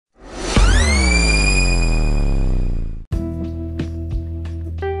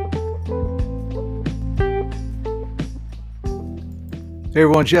Hey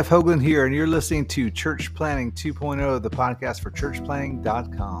everyone, Jeff Hoagland here, and you're listening to Church Planting 2.0, the podcast for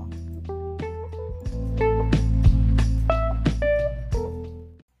churchplanting.com.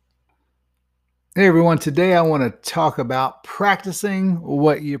 Hey everyone, today I want to talk about practicing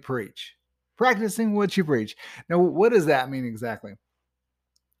what you preach. Practicing what you preach. Now, what does that mean exactly?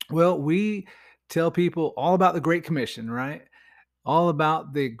 Well, we tell people all about the Great Commission, right? All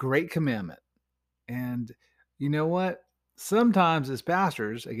about the Great Commandment. And you know what? Sometimes as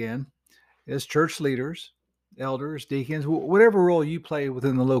pastors, again, as church leaders, elders, deacons, whatever role you play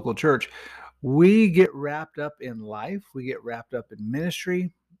within the local church, we get wrapped up in life, we get wrapped up in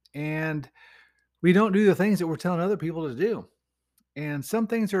ministry, and we don't do the things that we're telling other people to do. And some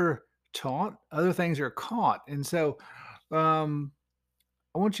things are taught, other things are caught. And so um,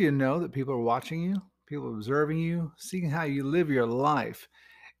 I want you to know that people are watching you, people are observing you, seeing how you live your life.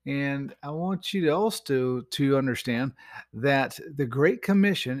 And I want you to also to understand that the Great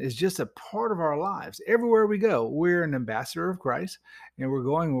Commission is just a part of our lives. Everywhere we go, we're an ambassador of Christ, and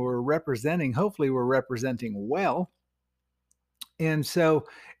we're representing, hopefully we're representing well. And so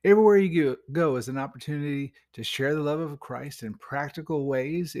everywhere you go is an opportunity to share the love of Christ in practical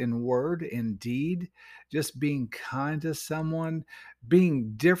ways, in word, in deed, just being kind to someone,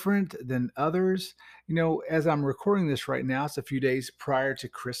 being different than others. You know, as I'm recording this right now, it's a few days prior to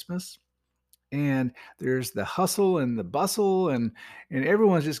Christmas. And there's the hustle and the bustle, and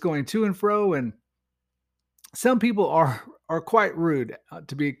everyone's just going to and fro. And some people are quite rude,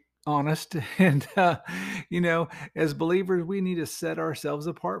 to be honest. And as believers, we need to set ourselves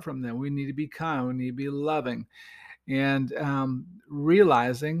apart from them. We need to be kind. We need to be loving, and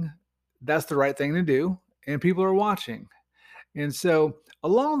realizing that's the right thing to do. And people are watching. And so,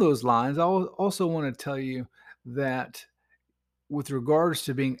 along those lines, I also want to tell you that with regards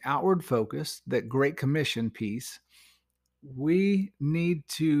to being outward focused, that Great Commission piece, we need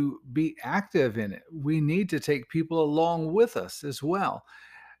to be active in it. We need to take people along with us as well.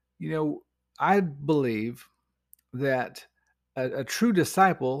 You know, I believe that a true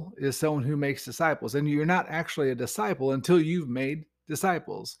disciple is someone who makes disciples, and you're not actually a disciple until you've made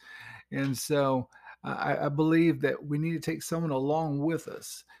disciples. And so I believe that we need to take someone along with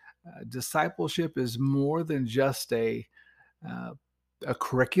us. Discipleship is more than just uh, a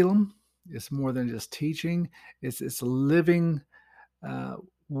curriculum. It's more than just teaching. It's living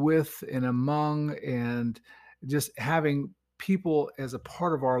with and among, and just having people as a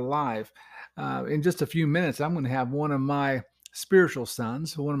part of our life. In just a few minutes, I'm going to have one of my spiritual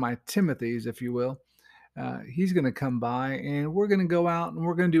sons, one of my Timothys, if you will. He's going to come by, and we're going to go out and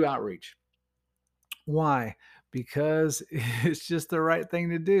we're going to do outreach. Why? Because it's just the right thing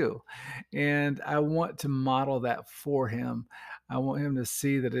to do. And I want to model that for him. I want him to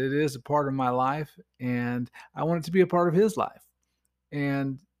see that it is a part of my life, and I want it to be a part of his life.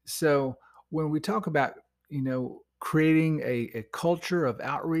 And so when we talk about, creating a culture of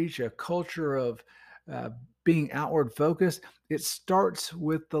outreach, a culture of being outward focused, it starts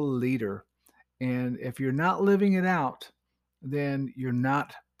with the leader. And if you're not living it out, then you're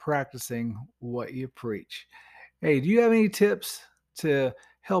not practicing what you preach. Hey, do you have any tips to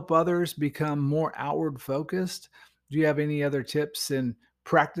help others become more outward focused? Do you have any other tips in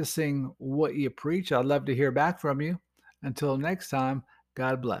practicing what you preach? I'd love to hear back from you. Until next time,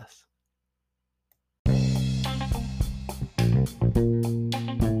 God bless.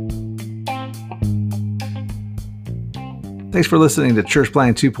 Thanks for listening to Church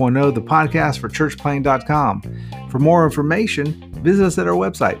Planting 2.0, the podcast for churchplanting.com. For more information, visit us at our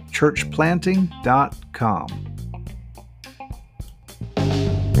website, churchplanting.com.